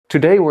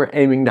Today we're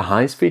aiming the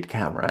high-speed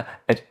camera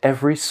at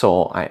every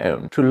saw I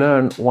own to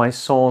learn why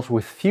saws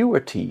with fewer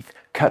teeth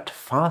cut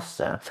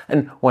faster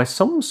and why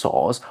some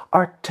saws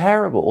are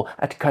terrible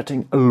at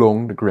cutting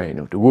along the grain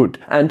of the wood,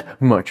 and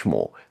much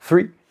more.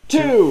 3,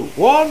 2,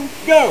 1,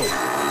 go!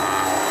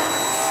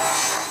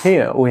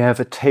 Here we have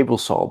a table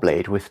saw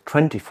blade with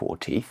 24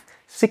 teeth,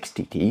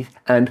 60 teeth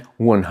and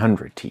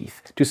 100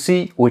 teeth. To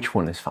see which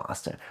one is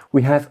faster,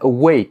 we have a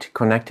weight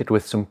connected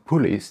with some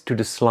pulleys to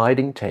the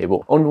sliding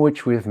table on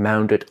which we have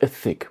mounted a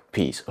thick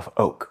piece of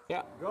oak.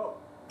 Yeah, go!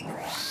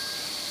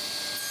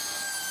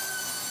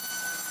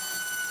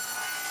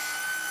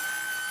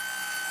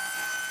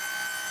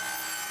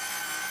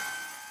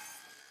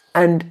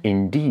 And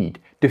indeed,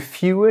 the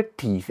fewer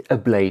teeth a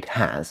blade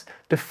has,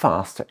 the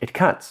faster it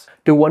cuts.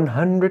 The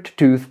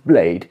 100-tooth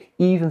blade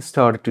even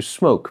started to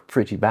smoke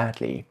pretty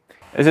badly.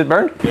 Is it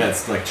burned? Yeah,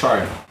 it's like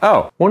charred.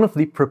 Oh, one of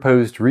the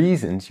proposed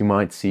reasons you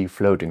might see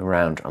floating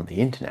around on the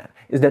internet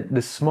is that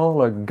the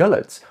smaller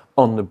gullets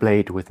on the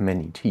blade with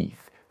many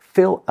teeth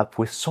fill up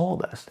with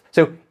sawdust.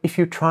 So if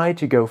you try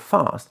to go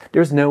fast,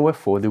 there's nowhere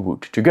for the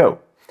wood to go.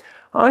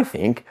 I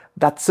think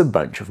that's a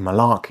bunch of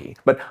malarkey,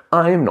 but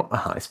I am not a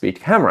high-speed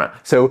camera,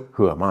 so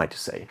who am I to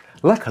say?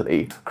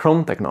 Luckily,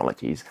 Chronos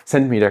Technologies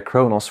sent me their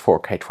Chronos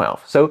 4K12,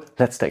 so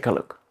let's take a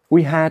look.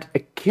 We had a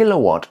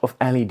kilowatt of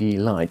LED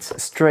lights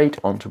straight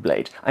onto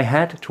blade. I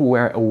had to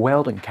wear a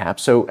welding cap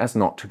so as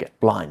not to get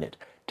blinded.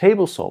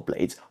 Table saw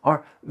blades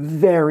are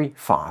very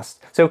fast,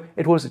 so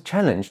it was a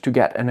challenge to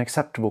get an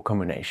acceptable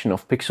combination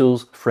of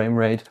pixels, frame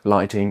rate,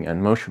 lighting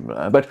and motion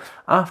blur, but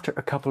after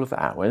a couple of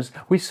hours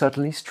we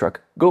suddenly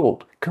struck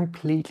gold,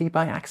 completely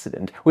by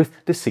accident, with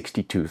the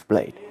 60-tooth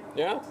blade.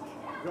 Yeah?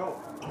 Go!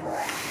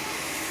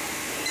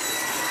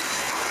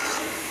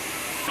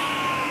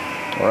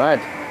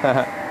 Alright.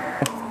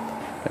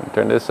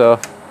 Turn this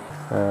off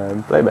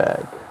and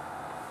playback.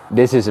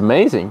 This is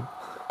amazing.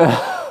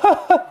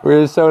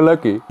 We're so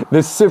lucky.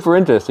 This is super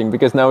interesting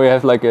because now we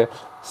have like a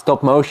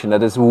stop motion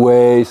that is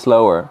way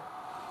slower.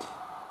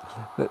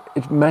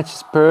 It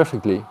matches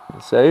perfectly.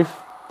 Safe.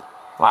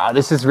 Wow,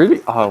 this is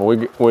really... Oh,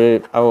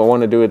 I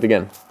want to do it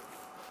again.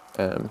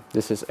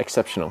 This is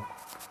exceptional.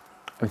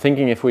 I'm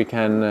thinking if we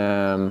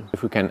can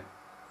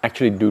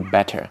actually do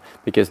better,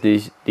 because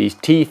these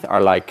teeth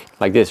are like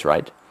this,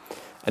 right?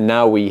 And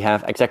now we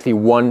have exactly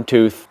one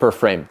tooth per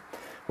frame,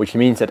 which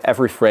means that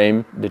every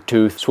frame the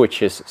tooth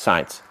switches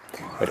sides.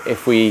 But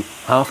if we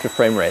halve the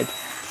frame rate...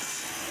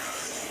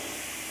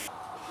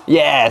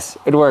 Yes,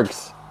 it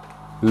works!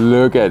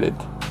 Look at it!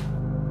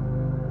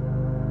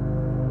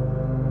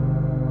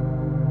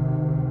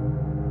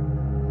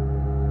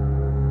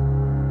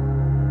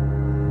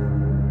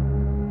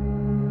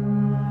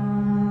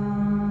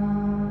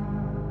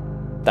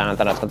 Dun,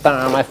 dun, dun,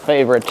 dun, my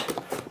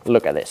favorite!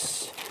 Look at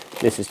this!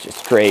 This is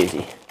just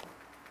crazy.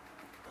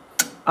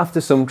 After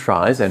some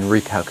tries and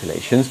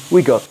recalculations,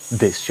 we got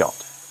this shot.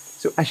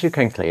 So as you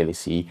can clearly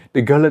see,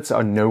 the gullets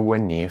are nowhere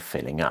near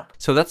filling up.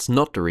 So that's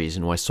not the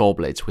reason why saw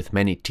blades with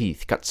many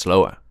teeth cut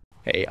slower.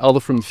 Hey, Aldo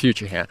from the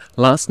future here.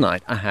 Last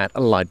night I had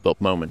a light bulb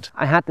moment.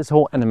 I had this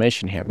whole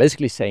animation here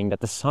basically saying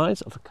that the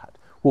size of a cut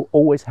will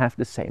always have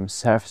the same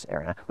surface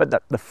area, but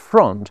that the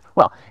front,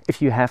 well,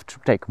 if you have to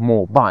take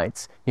more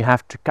bites, you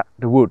have to cut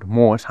the wood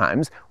more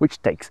times,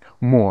 which takes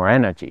more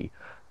energy.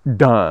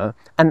 Duh.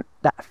 And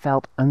that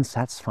felt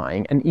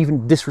unsatisfying and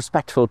even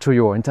disrespectful to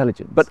your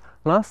intelligence. But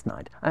last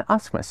night I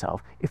asked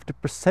myself if the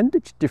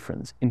percentage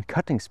difference in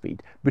cutting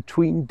speed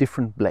between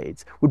different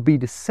blades would be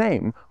the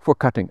same for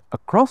cutting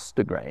across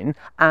the grain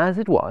as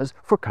it was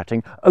for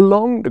cutting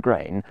along the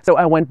grain. So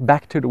I went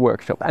back to the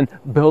workshop and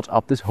built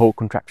up this whole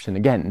contraption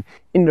again.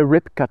 In the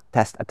rip cut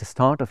test at the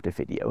start of the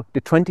video,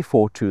 the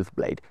 24-tooth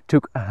blade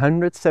took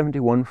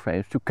 171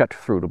 frames to cut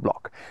through the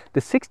block.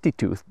 The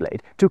 60-tooth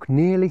blade took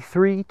nearly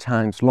 3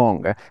 times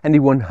longer, and the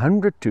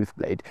 100-tooth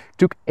blade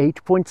took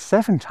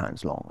 8.7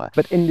 times longer.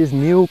 But in this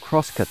new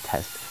Crosscut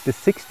test, the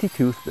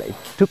 60-tooth blade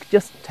took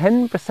just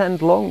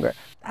 10% longer.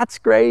 That's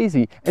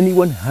crazy! And the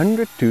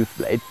 100-tooth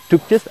blade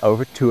took just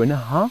over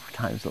 2.5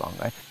 times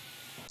longer.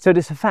 So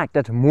this fact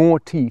that more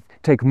teeth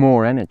take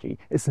more energy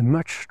is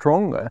much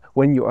stronger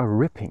when you are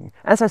ripping.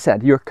 As I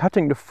said, you're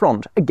cutting the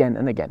front again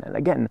and again and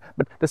again,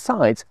 but the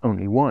sides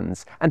only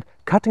once. And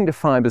cutting the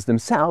fibers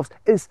themselves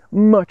is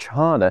much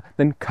harder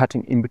than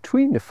cutting in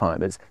between the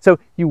fibers. So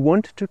you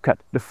want to cut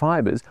the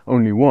fibers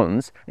only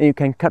once, and you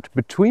can cut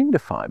between the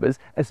fibers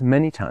as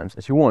many times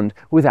as you want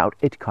without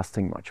it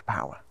costing much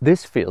power.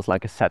 This feels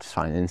like a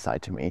satisfying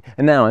insight to me,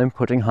 and now I'm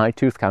putting high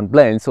tooth count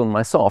blades on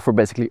my saw for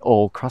basically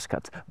all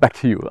crosscuts. Back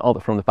to you, Aldo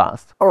from the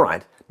past.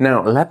 Alright,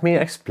 now let me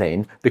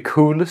explain the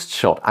coolest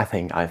shot I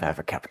think I've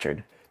ever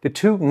captured. The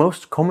two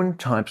most common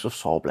types of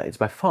saw blades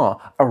by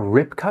far are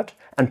rip cut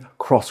and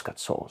crosscut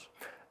saws.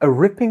 A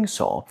ripping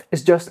saw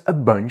is just a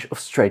bunch of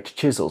straight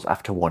chisels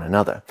after one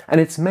another,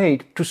 and it's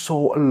made to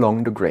saw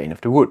along the grain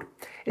of the wood.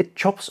 It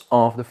chops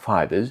off the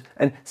fibers,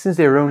 and since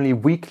they're only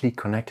weakly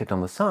connected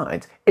on the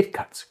sides, it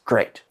cuts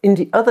great. In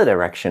the other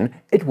direction,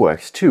 it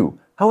works too.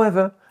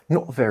 However,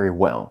 not very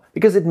well,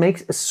 because it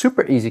makes a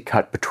super easy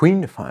cut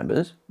between the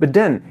fibers, but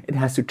then it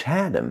has to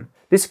tear them.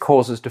 This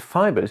causes the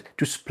fibers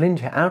to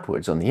splinter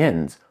outwards on the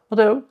ends,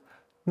 although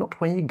not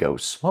when you go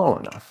small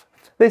enough.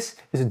 This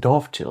is a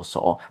dovetail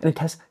saw, and it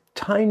has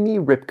tiny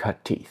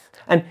rip-cut teeth,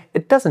 and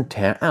it doesn't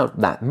tear out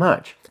that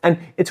much, and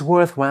it's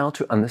worthwhile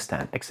to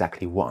understand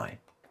exactly why.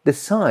 The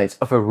sides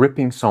of a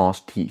ripping saw's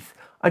teeth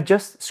are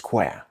just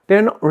square.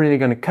 They're not really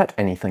going to cut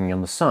anything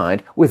on the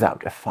side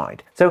without a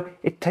fight. So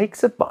it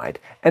takes a bite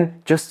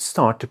and just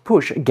start to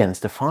push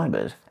against the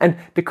fibers. And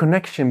the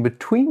connection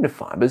between the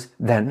fibers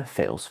then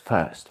fails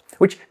first,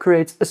 which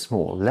creates a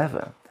small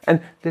lever.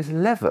 And this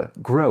lever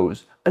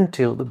grows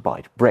until the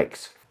bite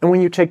breaks. And when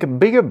you take a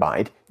bigger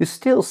bite, you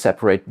still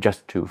separate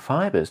just two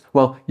fibers,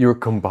 while you're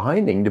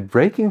combining the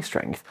breaking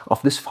strength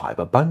of this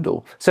fiber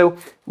bundle. So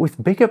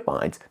with bigger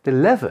bites, the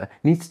lever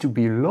needs to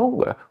be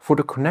longer for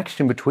the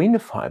connection between the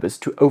fibers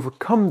to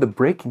overcome the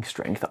breaking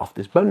strength of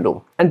this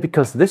bundle. And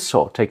because this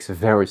saw takes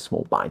very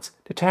small bites,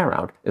 the tear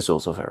out is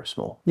also very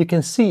small. You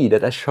can see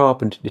that I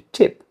sharpened the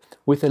tip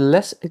with a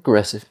less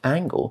aggressive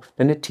angle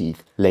than the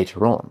teeth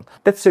later on.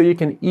 That's so you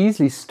can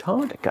easily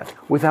start a cut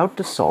without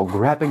the saw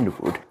grabbing the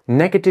wood.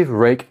 Negative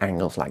rake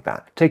angles like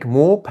that take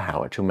more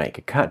power to make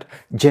a cut,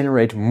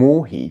 generate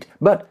more heat,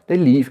 but they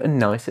leave a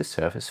nicer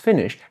surface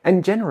finish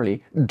and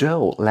generally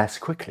dull less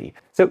quickly.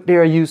 So they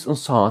are used on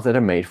saws that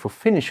are made for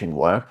finishing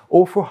work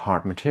or for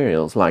hard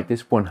materials like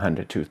this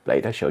 100 tooth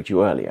blade I showed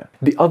you earlier.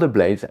 The other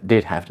blades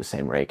did have the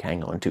same rake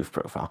angle and tooth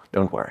profile,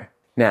 don't worry.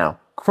 Now,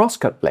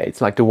 crosscut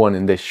blades like the one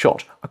in this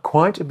shot are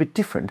quite a bit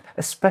different,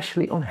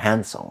 especially on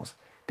handsaws.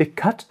 They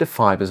cut the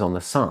fibers on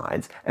the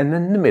sides and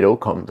then the middle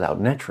comes out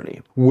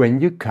naturally.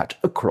 When you cut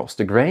across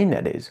the grain,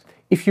 that is.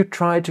 If you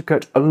try to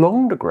cut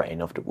along the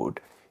grain of the wood,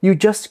 you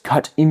just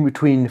cut in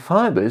between the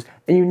fibers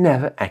and you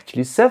never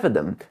actually sever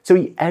them. So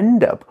you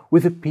end up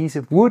with a piece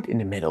of wood in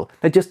the middle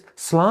that just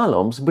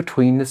slaloms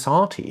between the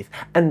saw teeth,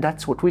 and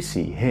that's what we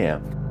see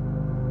here.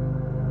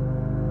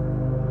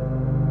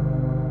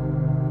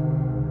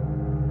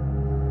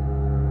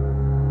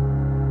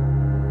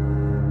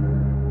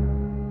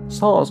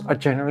 Saws are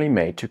generally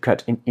made to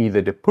cut in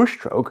either the push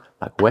stroke,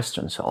 like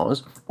Western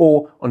saws,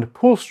 or on the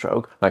pull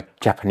stroke, like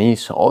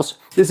Japanese saws.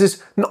 This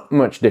is not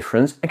much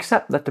difference,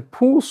 except that the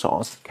pull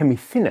saws can be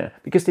thinner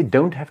because they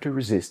don't have to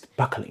resist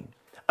buckling.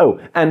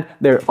 Oh, and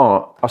there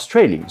are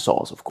Australian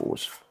saws, of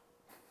course.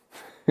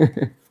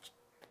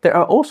 There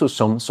are also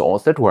some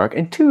saws that work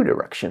in two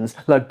directions,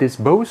 like this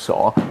bow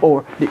saw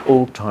or the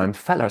old-time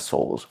feller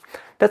saws.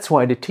 That's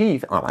why the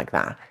teeth are like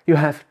that. You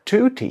have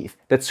two teeth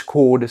that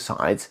score the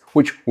sides,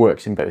 which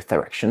works in both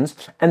directions,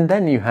 and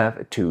then you have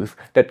a tooth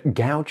that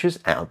gouges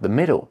out the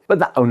middle. But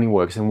that only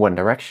works in one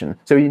direction,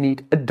 so you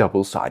need a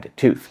double-sided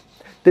tooth.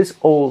 This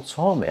old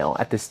sawmill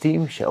at the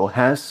steam show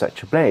has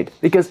such a blade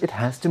because it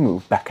has to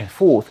move back and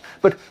forth,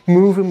 but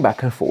moving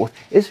back and forth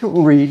is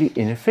really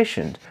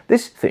inefficient.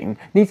 This thing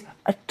needs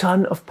a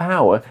ton of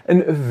power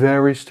and a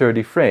very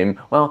sturdy frame,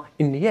 while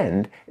in the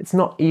end it's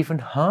not even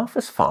half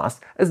as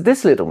fast as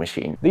this little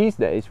machine. These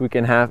days we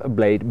can have a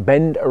blade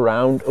bend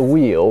around a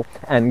wheel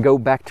and go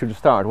back to the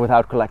start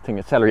without collecting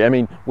a celery, I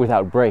mean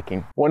without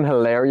breaking. One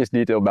hilarious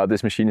detail about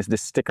this machine is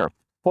this sticker.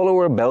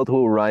 Follower belt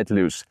will ride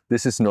loose.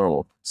 This is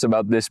normal. So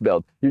about this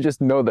belt, you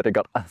just know that I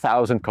got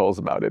 1,000 calls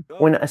about it.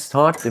 When I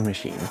start the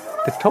machine,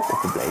 the top of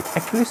the blade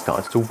actually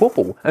starts to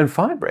wobble and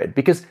vibrate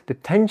because the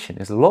tension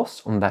is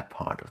lost on that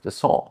part of the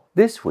saw.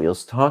 This wheel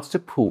starts to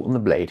pull on the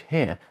blade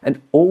here,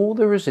 and all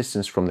the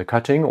resistance from the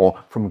cutting or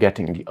from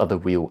getting the other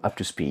wheel up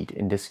to speed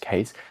in this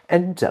case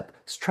ends up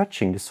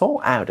stretching the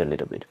saw out a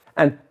little bit.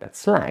 And that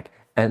slack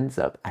ends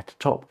up at the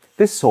top.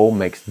 This saw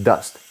makes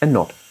dust and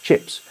not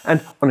chips.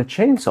 And on a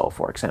chainsaw,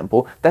 for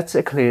example, that's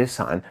a clear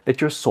sign that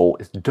your saw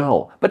is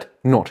dull, but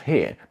not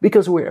here,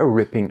 because we are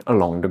ripping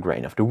along the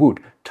grain of the wood.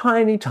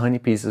 Tiny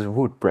pieces of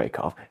wood break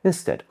off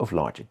instead of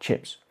larger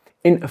chips.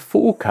 In a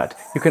full cut,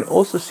 you can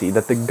also see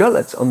that the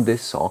gullets on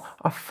this saw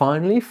are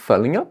finally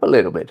filling up a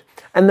little bit.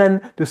 And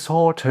then the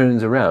saw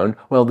turns around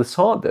while the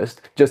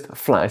sawdust just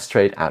flies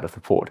straight out of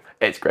the port.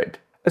 It's great.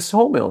 A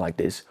sawmill like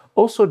this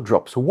also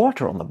drops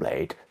water on the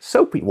blade,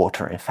 soapy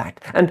water in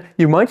fact, and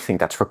you might think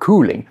that's for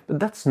cooling,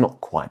 but that's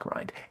not quite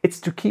right. It's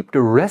to keep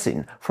the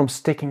resin from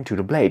sticking to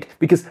the blade,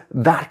 because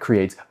that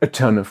creates a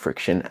ton of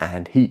friction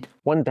and heat.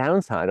 One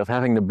downside of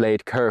having the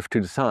blade curved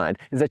to the side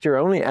is that you're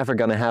only ever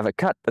going to have a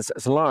cut that's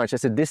as large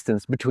as the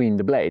distance between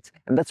the blades,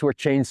 and that's where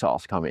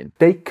chainsaws come in.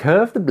 They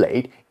curve the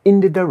blade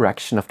in the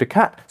direction of the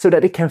cut, so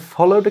that it can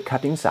follow the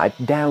cutting side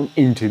down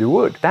into the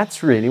wood.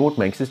 That's really what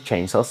makes this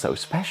chainsaw so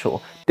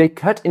special. They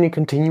cut in a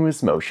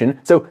continuous motion,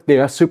 so they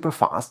are super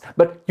fast,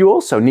 but you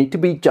also need to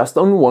be just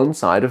on one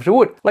side of the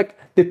wood. Like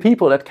the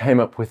people that came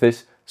up with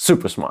this,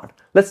 super smart.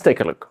 Let's take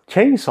a look.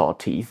 Chainsaw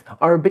teeth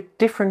are a bit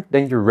different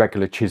than your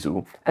regular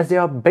chisel, as they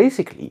are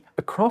basically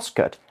a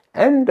crosscut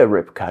and a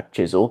rip-cut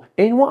chisel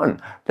in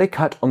one. They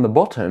cut on the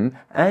bottom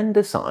and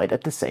the side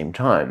at the same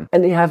time.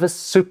 And they have a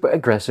super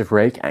aggressive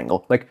rake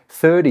angle, like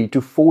 30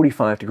 to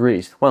 45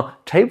 degrees, while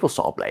table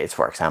saw blades,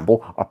 for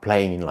example, are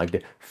playing in like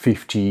the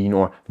 15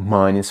 or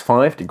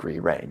 -5 degree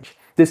range.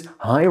 This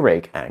high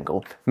rake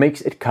angle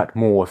makes it cut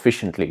more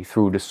efficiently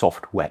through the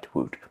soft wet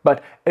wood,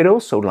 but it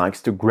also likes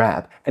to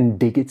grab and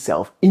dig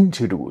itself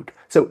into the wood.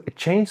 So a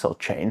chainsaw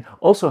chain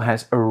also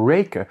has a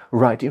raker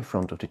right in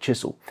front of the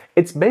chisel.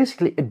 It's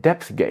basically a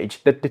depth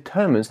gauge that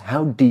determines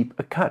how deep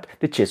a cut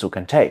the chisel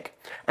can take.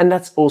 And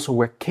that's also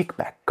where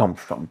kickback comes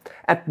from.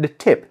 At the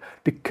tip,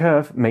 the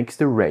curve makes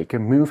the raker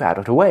move out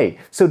of the way,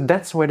 so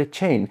that's where the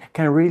chain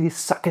can really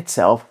suck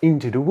itself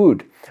into the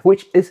wood,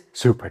 which is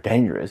super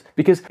dangerous,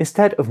 because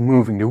instead of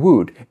moving the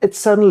wood, it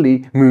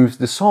suddenly moves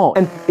the saw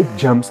and it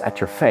jumps at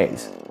your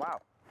face.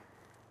 Wow.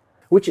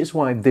 Which is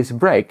why this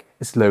brake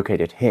is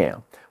located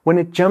here. When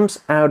it jumps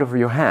out of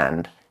your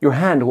hand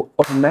will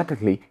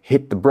automatically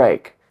hit the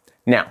brake.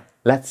 Now,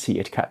 let's see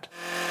it cut.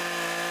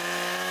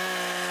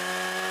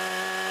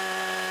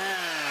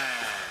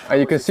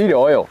 You can see the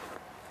oil.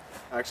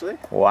 Actually?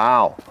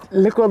 Wow.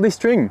 Look at all these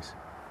strings.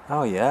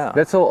 Oh yeah.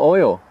 That's all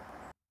oil.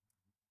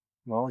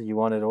 Well, you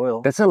wanted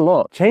oil. That's a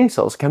lot.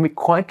 Chainsaws can be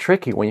quite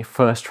tricky when you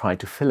first try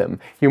to fill them.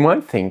 You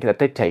might think that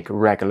they take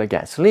regular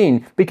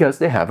gasoline because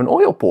they have an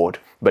oil port.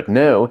 But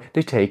no,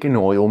 they take an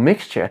oil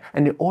mixture,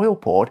 and the oil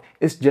port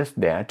is just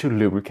there to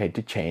lubricate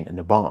the chain and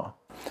the bar.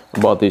 I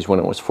bought these when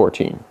I was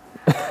 14.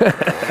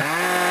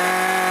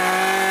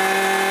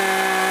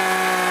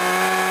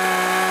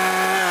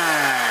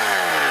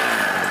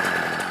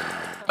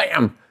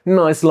 Bam!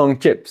 Nice long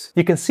chips.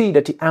 You can see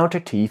that the outer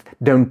teeth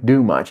don't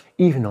do much,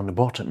 even on the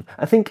bottom.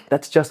 I think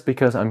that's just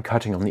because I'm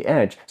cutting on the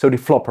edge, so they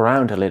flop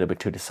around a little bit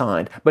to the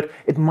side. But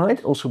it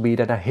might also be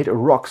that I hit a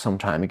rock some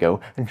time ago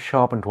and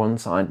sharpened one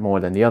side more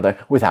than the other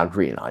without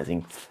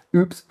realizing.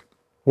 Oops.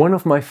 One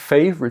of my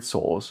favorite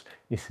saws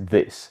is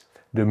this,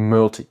 the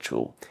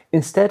multi-tool.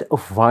 Instead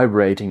of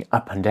vibrating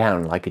up and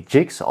down like a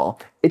jigsaw,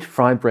 it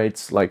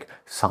vibrates like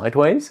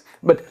sideways.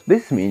 But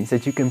this means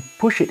that you can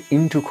push it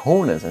into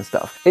corners and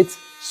stuff. It's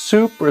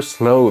super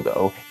slow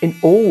though. In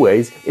all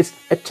ways, it's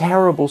a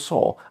terrible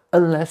saw.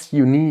 Unless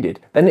you need it,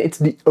 then it's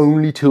the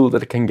only tool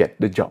that can get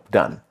the job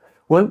done.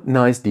 One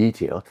nice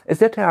detail is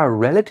that they are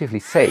relatively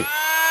safe.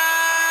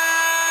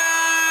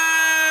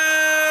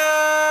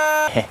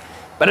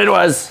 But it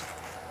was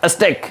a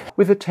stick.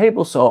 With a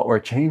table saw or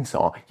a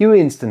chainsaw, you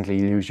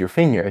instantly lose your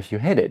finger if you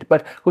hit it.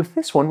 But with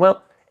this one,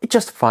 well, it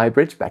just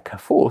vibrates back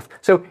and forth.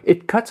 So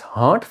it cuts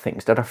hard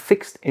things that are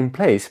fixed in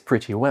place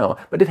pretty well,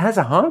 but it has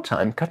a hard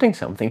time cutting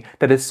something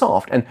that is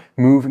soft and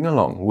moving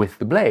along with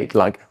the blade,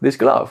 like this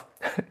glove.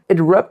 It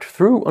rubbed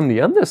through on the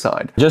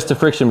underside. Just the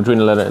friction between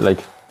the leather,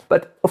 like.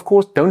 But of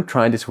course, don't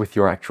try this with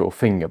your actual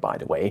finger, by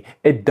the way.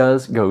 It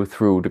does go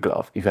through the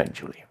glove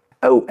eventually.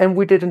 Oh, and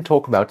we didn't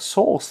talk about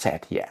saw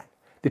set yet.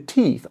 The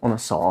teeth on a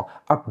saw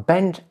are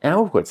bent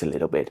outwards a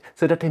little bit,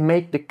 so that they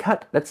make the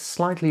cut that's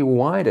slightly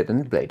wider than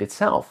the blade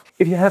itself.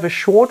 If you have a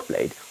short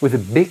blade with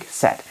a big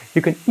set,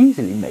 you can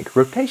easily make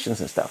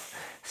rotations and stuff.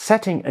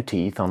 Setting a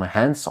teeth on a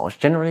handsaw is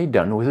generally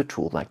done with a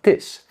tool like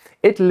this.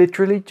 It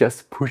literally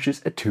just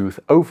pushes a tooth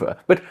over,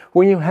 but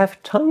when you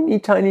have tiny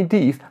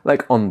teeth,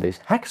 like on this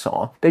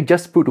hacksaw, they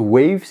just put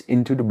waves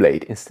into the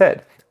blade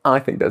instead. I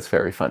think that's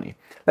very funny.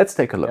 Let's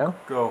take a look. Yeah,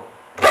 go.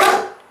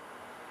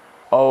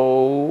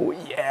 Oh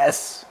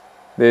yes!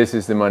 This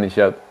is the money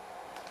shot.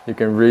 You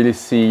can really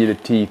see the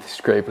teeth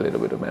scrape a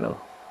little bit of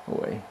metal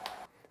away.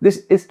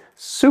 This is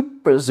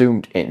super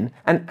zoomed in,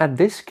 and at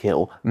this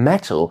scale,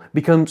 metal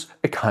becomes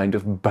a kind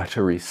of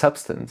buttery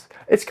substance.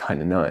 It's kind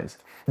of nice.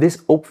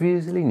 This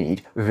obviously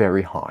needs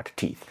very hard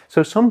teeth.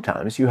 So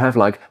sometimes you have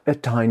like a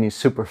tiny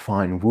super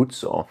fine wood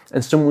saw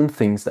and someone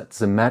thinks that's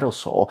a metal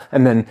saw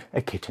and then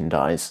a kitten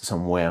dies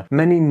somewhere.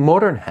 Many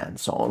modern hand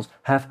saws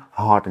have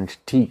hardened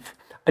teeth.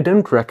 I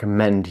don't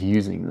recommend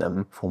using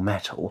them for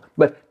metal,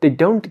 but they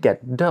don't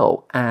get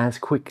dull as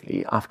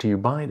quickly after you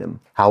buy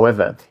them.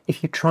 However,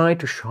 if you try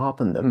to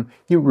sharpen them,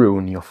 you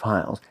ruin your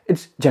files.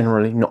 It's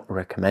generally not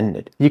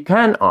recommended. You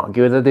can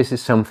argue that this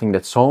is something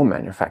that saw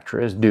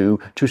manufacturers do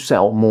to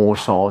sell more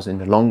saws in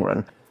the long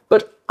run,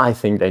 but I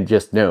think they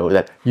just know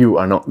that you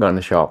are not going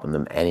to sharpen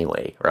them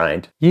anyway,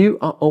 right? You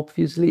are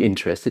obviously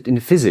interested in the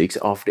physics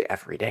of the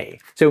everyday.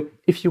 So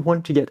if you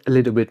want to get a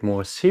little bit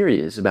more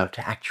serious about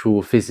the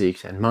actual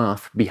physics and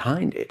math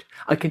behind it,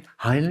 I can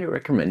highly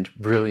recommend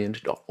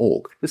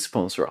Brilliant.org, the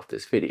sponsor of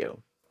this video.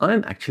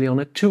 I'm actually on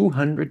a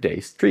 200-day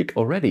streak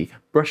already,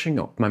 brushing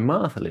up my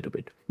math a little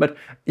bit. But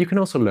you can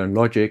also learn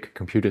logic,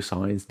 computer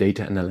science,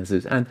 data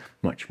analysis, and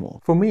much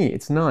more. For me,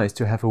 it's nice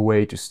to have a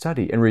way to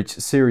study and reach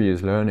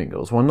serious learning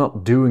goals while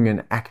not doing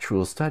an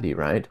actual study,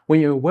 right?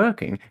 When you're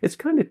working, it's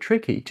kind of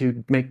tricky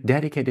to make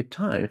dedicated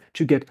time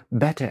to get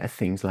better at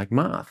things like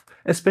math,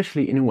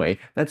 especially in a way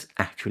that's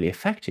actually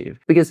effective.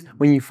 Because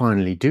when you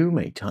finally do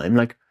make time,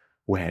 like,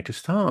 where to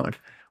start?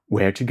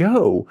 where to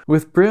go.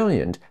 With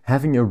Brilliant,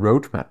 having a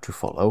roadmap to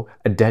follow,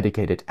 a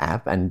dedicated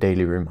app and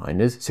daily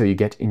reminders so you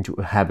get into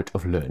a habit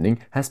of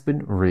learning has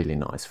been really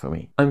nice for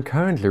me. I'm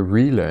currently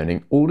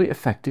relearning all the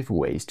effective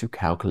ways to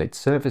calculate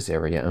surface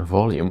area and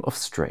volume of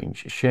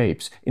strange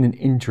shapes in an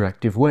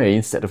interactive way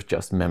instead of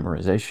just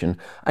memorization.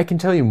 I can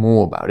tell you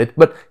more about it,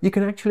 but you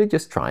can actually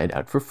just try it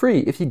out for free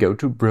if you go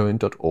to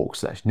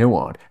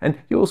brilliant.org/noart, and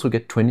you also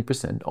get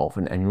 20% off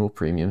an annual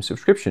premium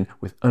subscription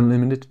with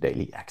unlimited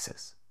daily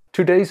access.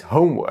 Today's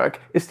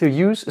homework is to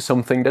use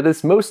something that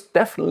is most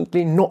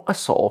definitely not a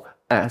saw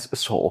as a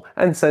saw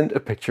and send a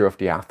picture of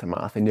the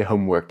aftermath in the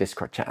homework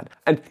Discord chat.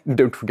 And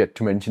don't forget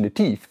to mention the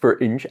teeth per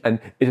inch and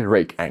its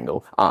rake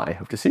angle. I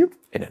hope to see you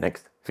in the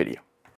next video.